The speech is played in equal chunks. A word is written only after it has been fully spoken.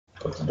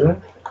What's it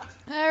doing?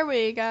 There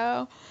we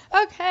go.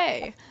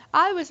 Okay,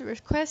 I was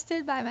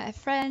requested by my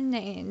friend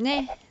named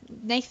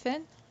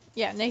Nathan.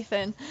 Yeah,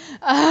 Nathan.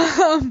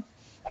 And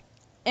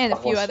a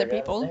few Almost other forgot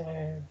his people.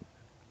 name.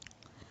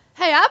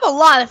 Hey, I have a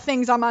lot of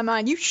things on my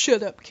mind. You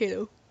shut up,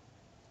 kiddo.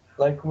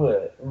 Like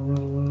what?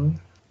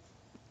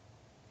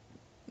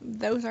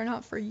 Those are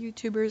not for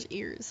YouTubers'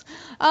 ears.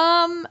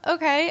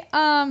 Okay,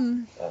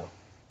 Oh.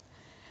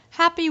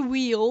 Happy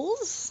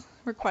Wheels,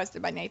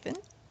 requested by Nathan.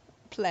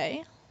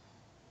 Play.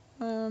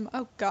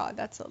 Oh god,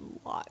 that's a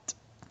lot.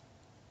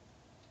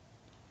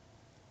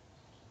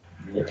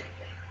 Yeah.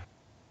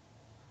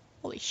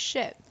 Holy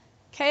shit.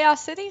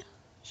 Chaos City?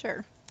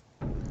 Sure.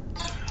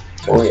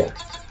 Oh yeah.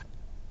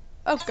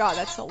 Oh god,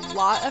 that's a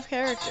lot of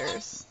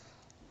characters.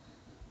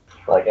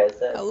 Like I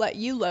said, I'll let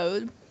you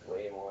load.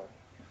 way more.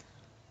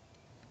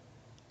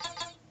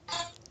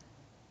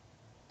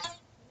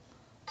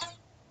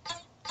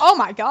 Oh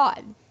my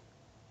god.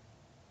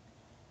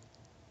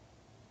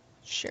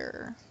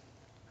 Sure.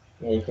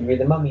 Yeah, you can be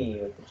the mummy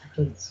with the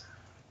kids.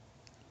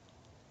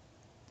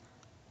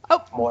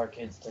 Oh. More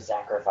kids to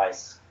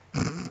sacrifice.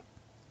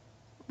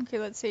 Okay,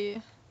 let's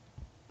see.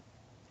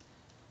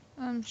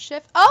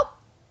 Shift. Oh!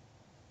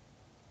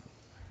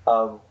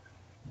 Oh!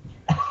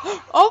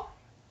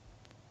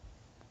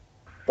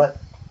 What?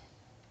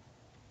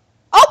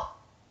 Oh!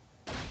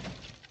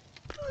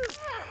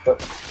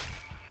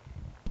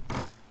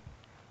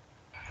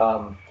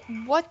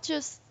 What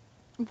just...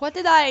 What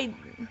did I...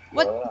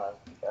 What?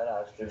 That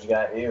ostrich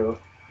got you.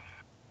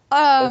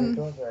 The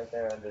controls are right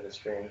there under the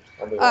screen.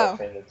 Under the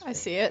left-handed screen. I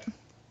see it.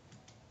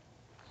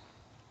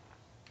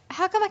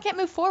 How come I can't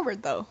move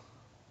forward, though?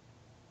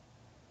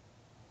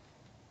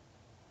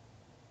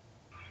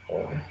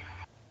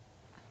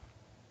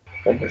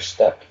 Like you're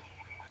stuck.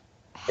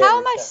 How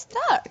am I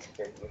stuck?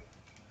 Pick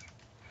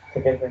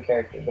a different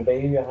character. The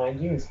baby behind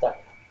you is stuck.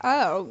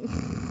 Oh.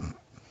 You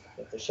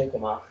have to shake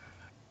him off.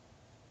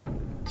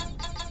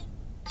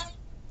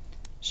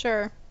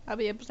 Sure. I'll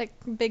be a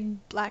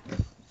big black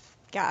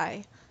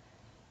guy.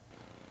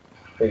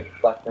 Big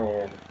black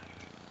man.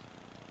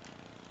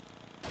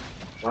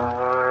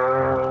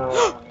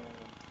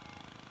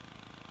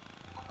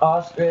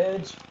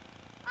 Ostrich.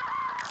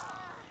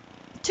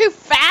 Too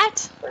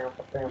fat? Oh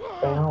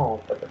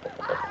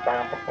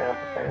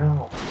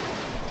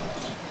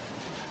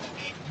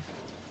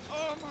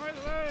my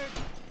leg!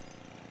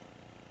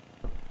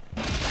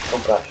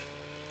 Oh gosh.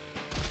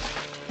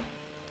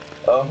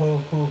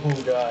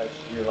 Oh gosh.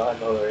 Your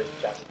lawnmower is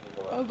chopping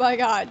people up. Oh my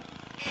god.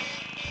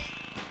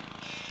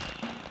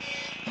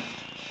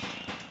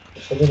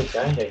 You're so good at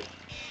grinding.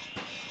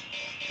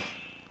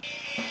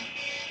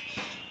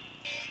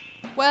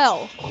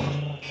 Well.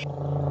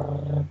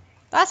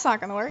 That's not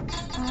gonna work.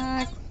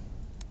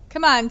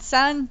 Come on,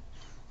 son.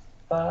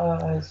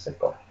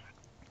 Bicycle.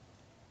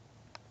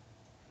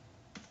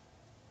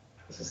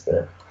 This is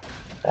the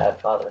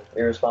bad father.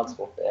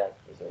 Irresponsible dad.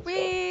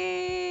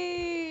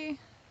 Whee!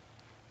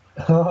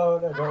 Oh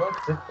no, don't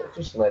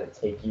just let it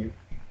take you.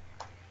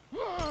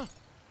 Oh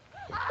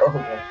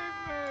god.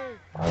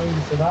 How are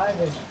you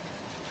surviving?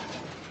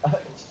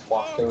 It just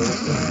walked over.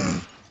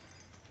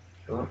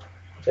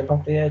 Jump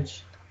off the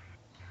edge.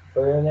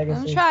 For your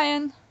legacy.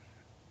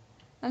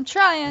 I'm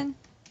trying.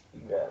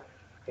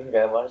 You can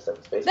grab one step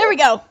with space. There we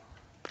go.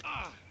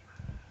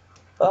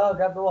 Oh,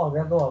 grab the wall.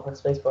 Put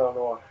spacebar on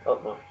the wall. Oh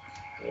no.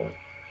 Yeah.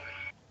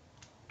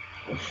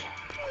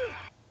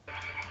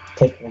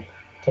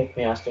 Take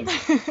me, ostrich.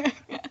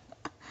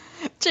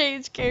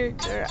 Change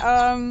character.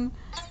 I'll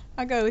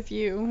go with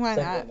you. Why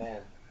not?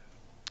 Man.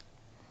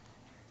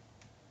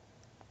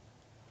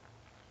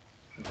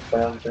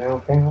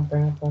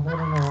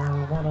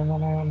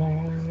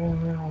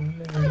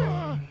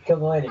 Kill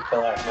the lady,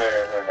 kill her,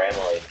 murder her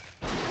family.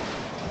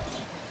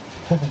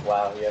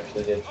 Wow, you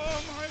actually did.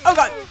 Oh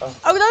god!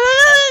 Oh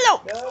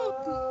no!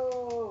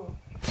 No!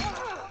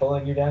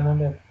 Pulling you down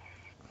under.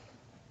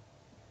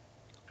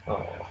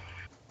 Oh.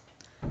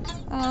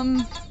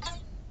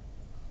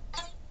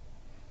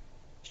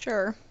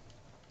 Sure.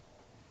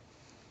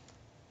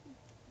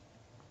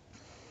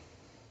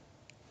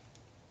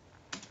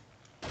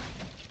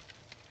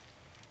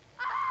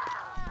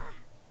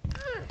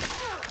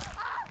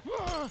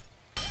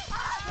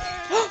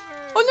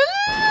 Oh no!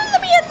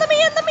 Let me in!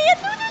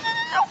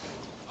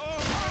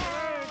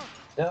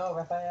 No,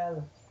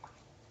 Raphael.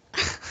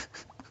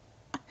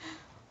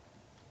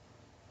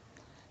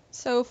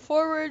 So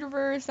forward,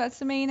 reverse, that's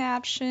the main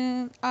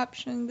option.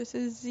 This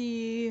is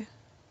Z.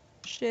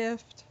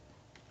 Shift.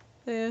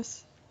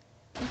 This.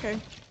 Okay.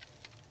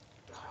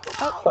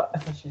 Oh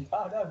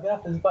no, get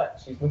off his butt.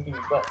 She's licking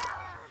his butt.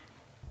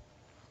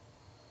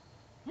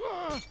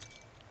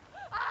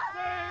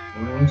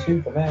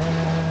 Superman.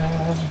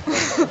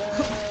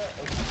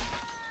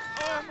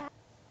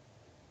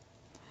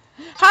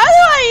 How do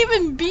I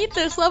even beat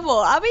this level?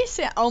 I'll be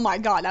oh my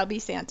god, I'll be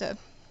Santa.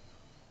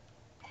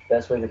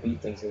 Best way to beat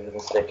things is with a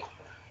stick.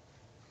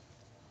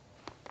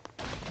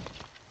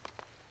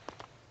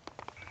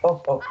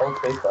 Hold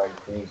spacebar, you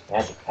can use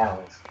magic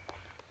powers.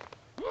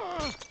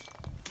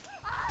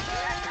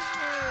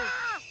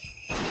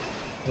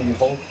 When you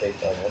hold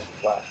space on it, it's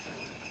flat.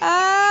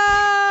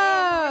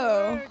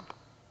 Oh!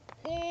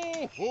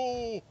 Ho,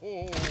 ho,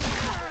 ho.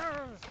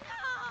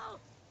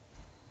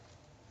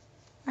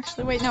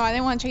 Actually, wait, no, I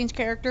didn't want to change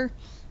character.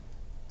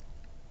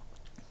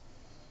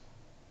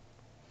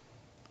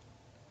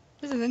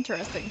 This is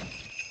interesting.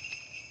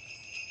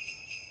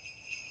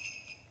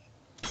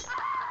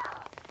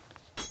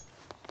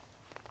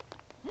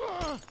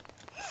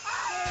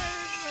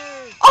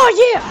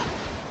 Oh yeah!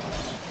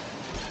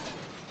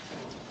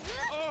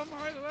 Oh,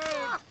 my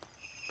leg!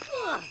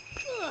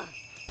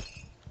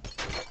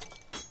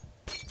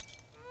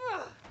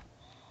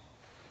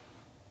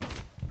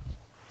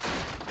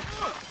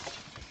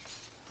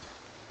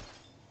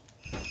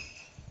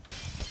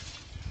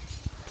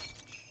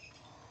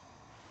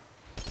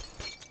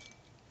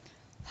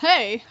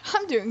 Hey,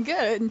 I'm doing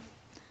good.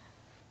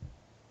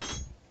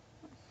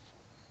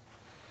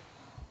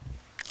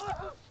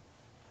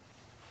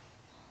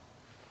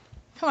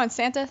 Come on,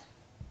 Santa.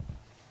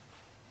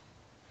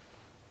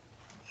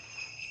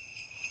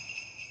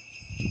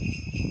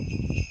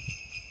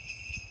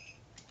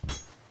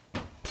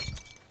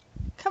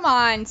 Come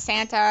on,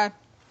 Santa.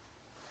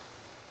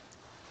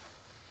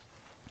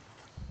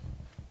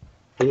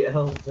 The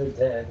elves are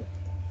dead.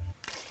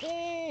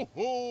 Ho,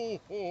 ho,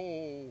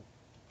 ho.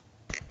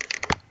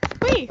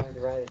 Whee! Trying to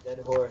ride a dead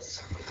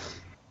horse.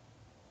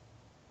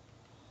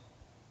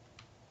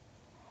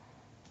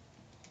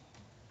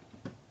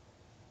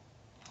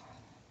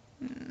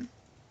 Hmm.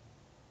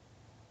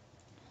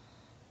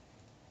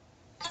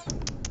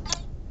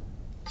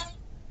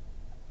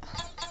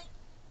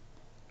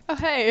 Oh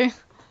hey.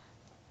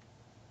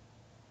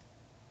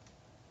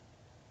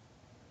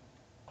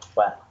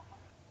 Wow.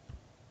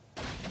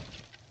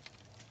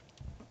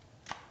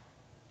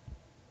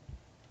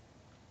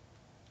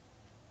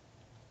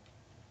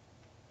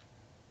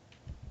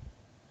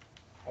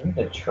 I'm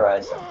gonna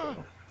try something. Save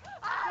me!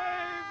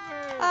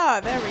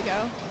 Oh, there we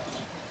go.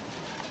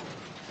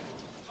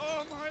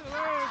 Oh, my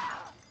leg!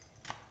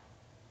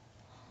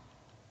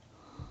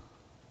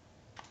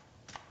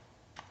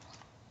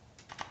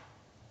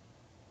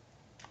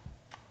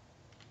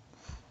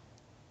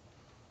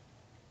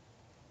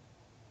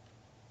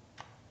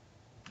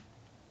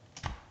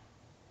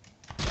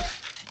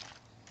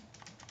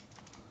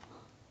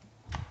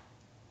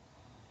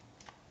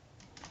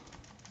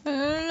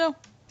 No.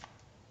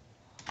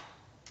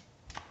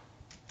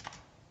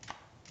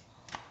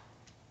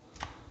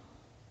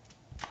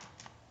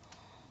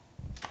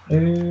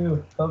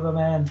 Ooh, Pogo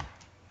Man.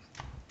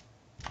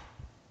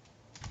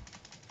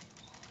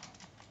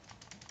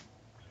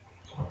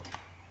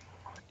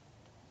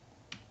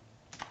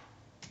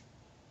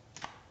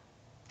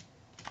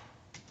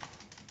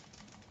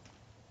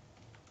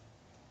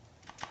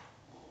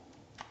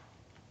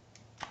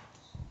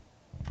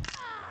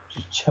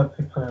 Just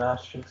jumping on an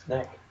ostrich's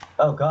neck.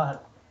 Oh god.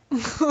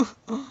 The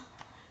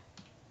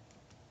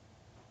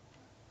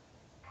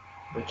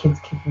kid's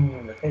kicking you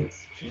in the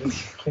face. She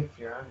just kicked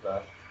your arms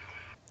off.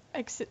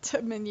 Exit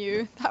to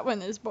menu. That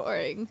one is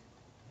boring.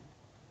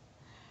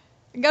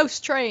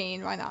 Ghost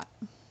train, why not?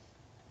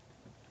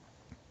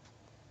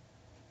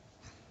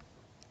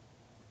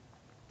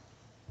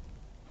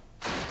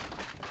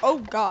 Oh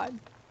god.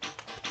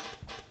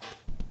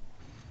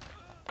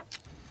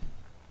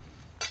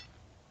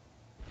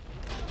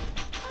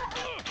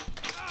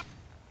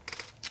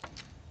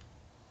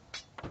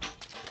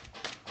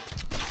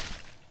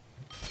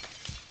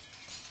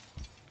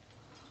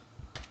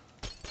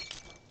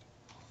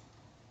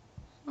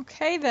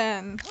 Okay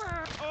then.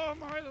 Oh,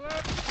 my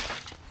leg!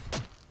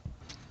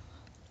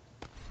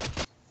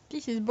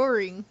 This is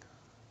boring.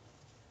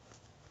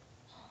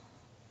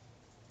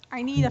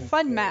 I need a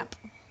fun map.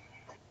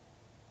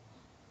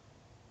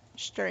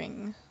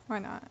 String, why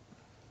not?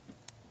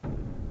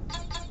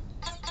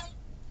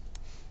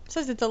 It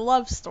says it's a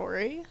love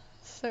story,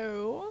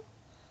 so...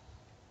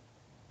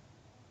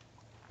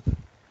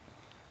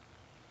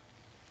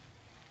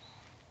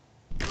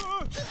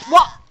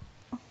 What?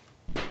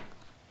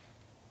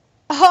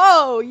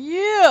 Oh,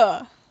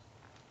 yeah!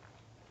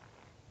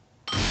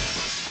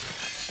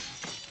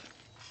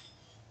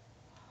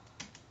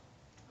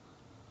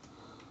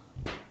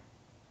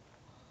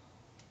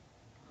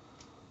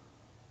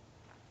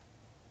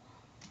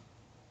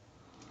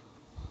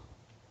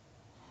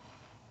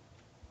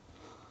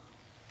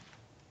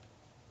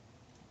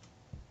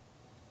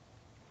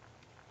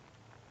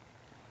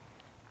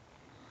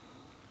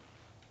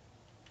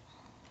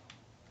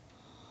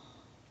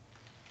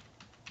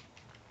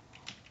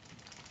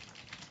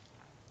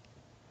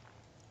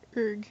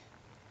 Erg.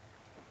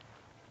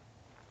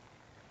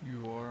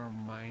 You are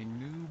my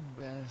new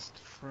best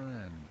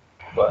friend.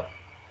 What?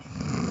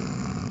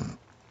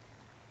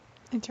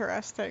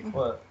 Interesting.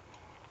 What?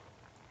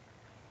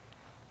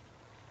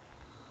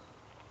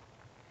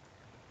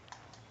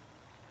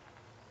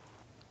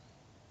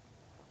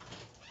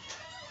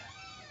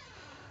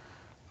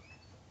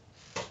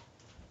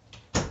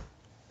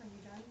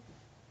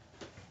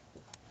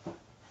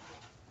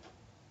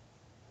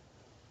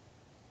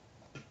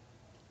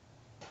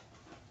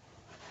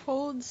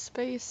 Hold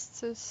space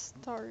to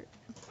start.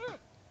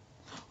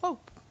 Oh.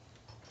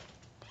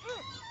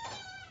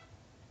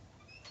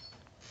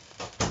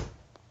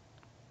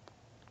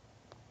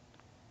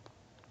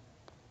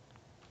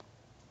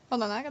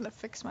 Hold on, I gotta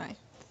fix my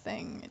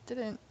thing. It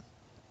didn't.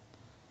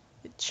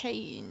 It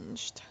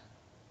changed.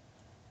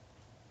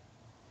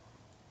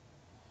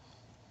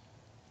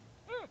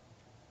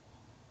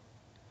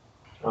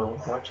 Oh,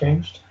 what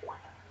changed?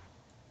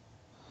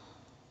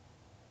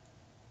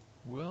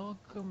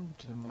 Welcome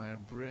to my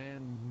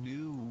brand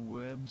new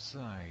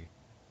website.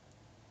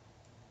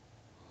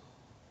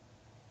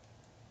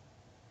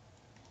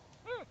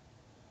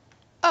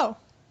 Oh,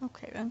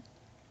 okay then.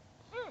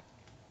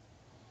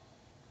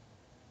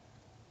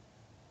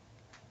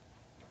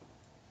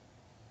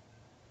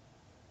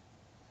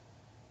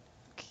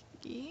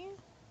 Okay.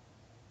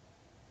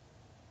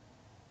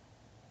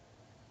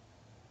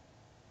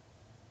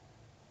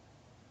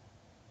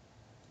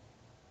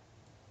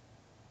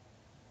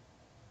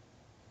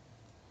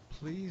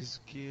 Please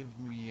give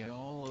me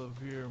all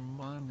of your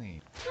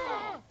money.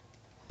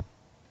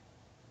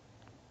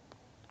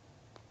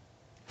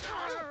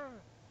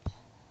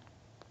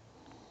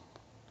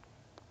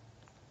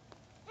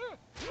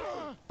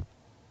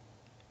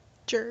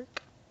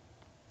 Jerk.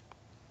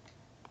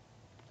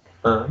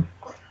 Huh?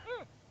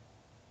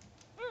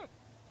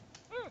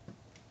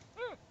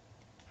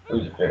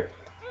 Who's a jerk?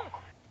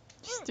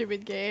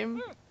 Stupid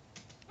game.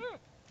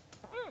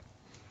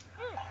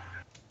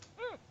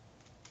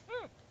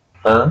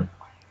 Huh?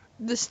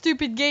 The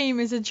stupid game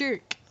is a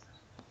jerk.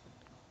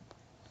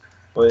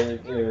 What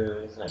did he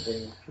do? He's not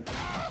being...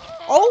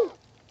 Oh!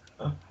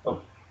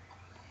 Oh,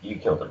 you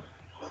killed him.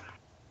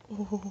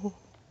 Oh.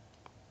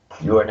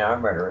 You are now a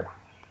murderer.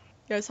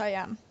 Yes, I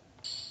am.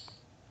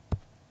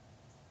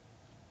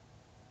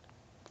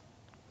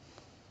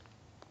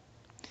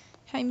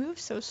 I move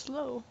so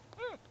slow.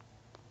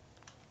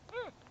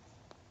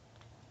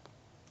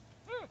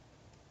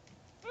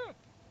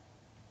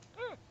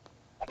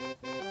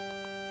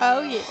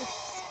 Oh,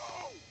 yes.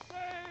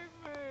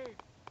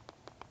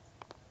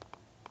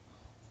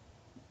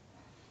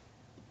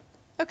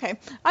 Okay,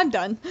 I'm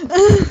done.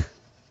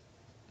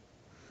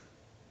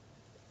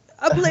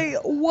 I'll play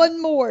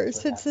one more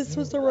since this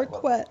was a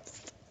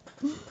request.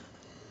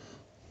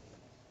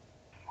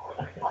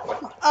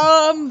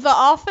 The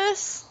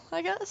Office,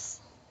 I guess?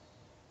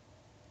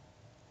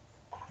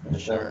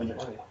 Sure.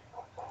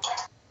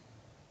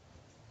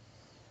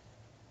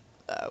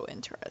 Oh,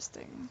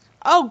 interesting.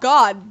 Oh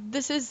god,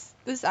 this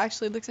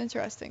actually looks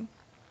interesting.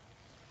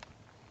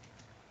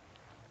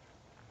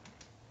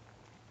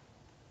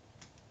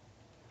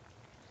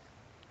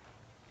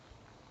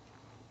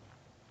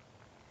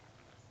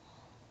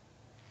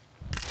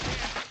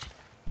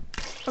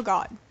 Oh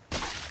god.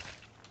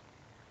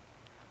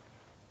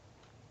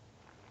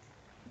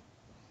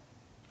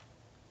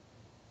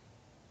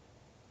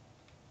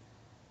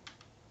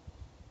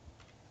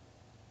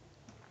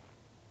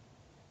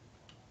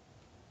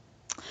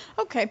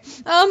 Okay,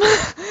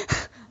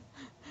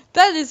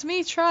 that is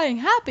me trying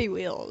Happy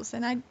Wheels,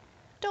 and I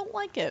don't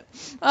like it.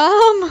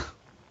 So,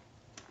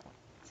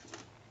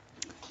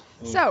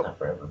 Not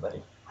for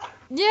everybody.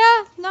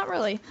 yeah, not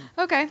really.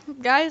 Okay,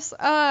 guys,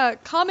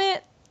 comment,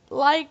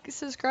 like,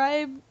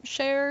 subscribe,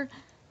 share,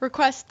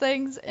 request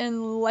things,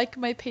 and like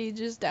my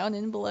pages down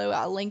in below.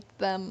 I'll link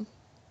them.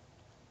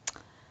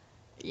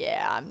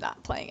 Yeah, I'm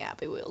not playing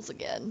Happy Wheels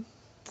again.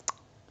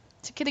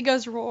 Kitty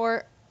Goes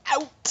Roar,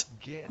 out!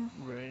 Get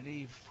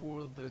ready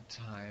for the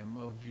time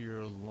of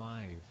your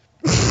life.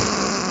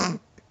 That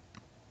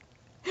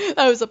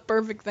was a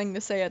perfect thing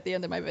to say at the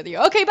end of my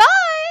video. Okay,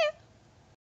 bye!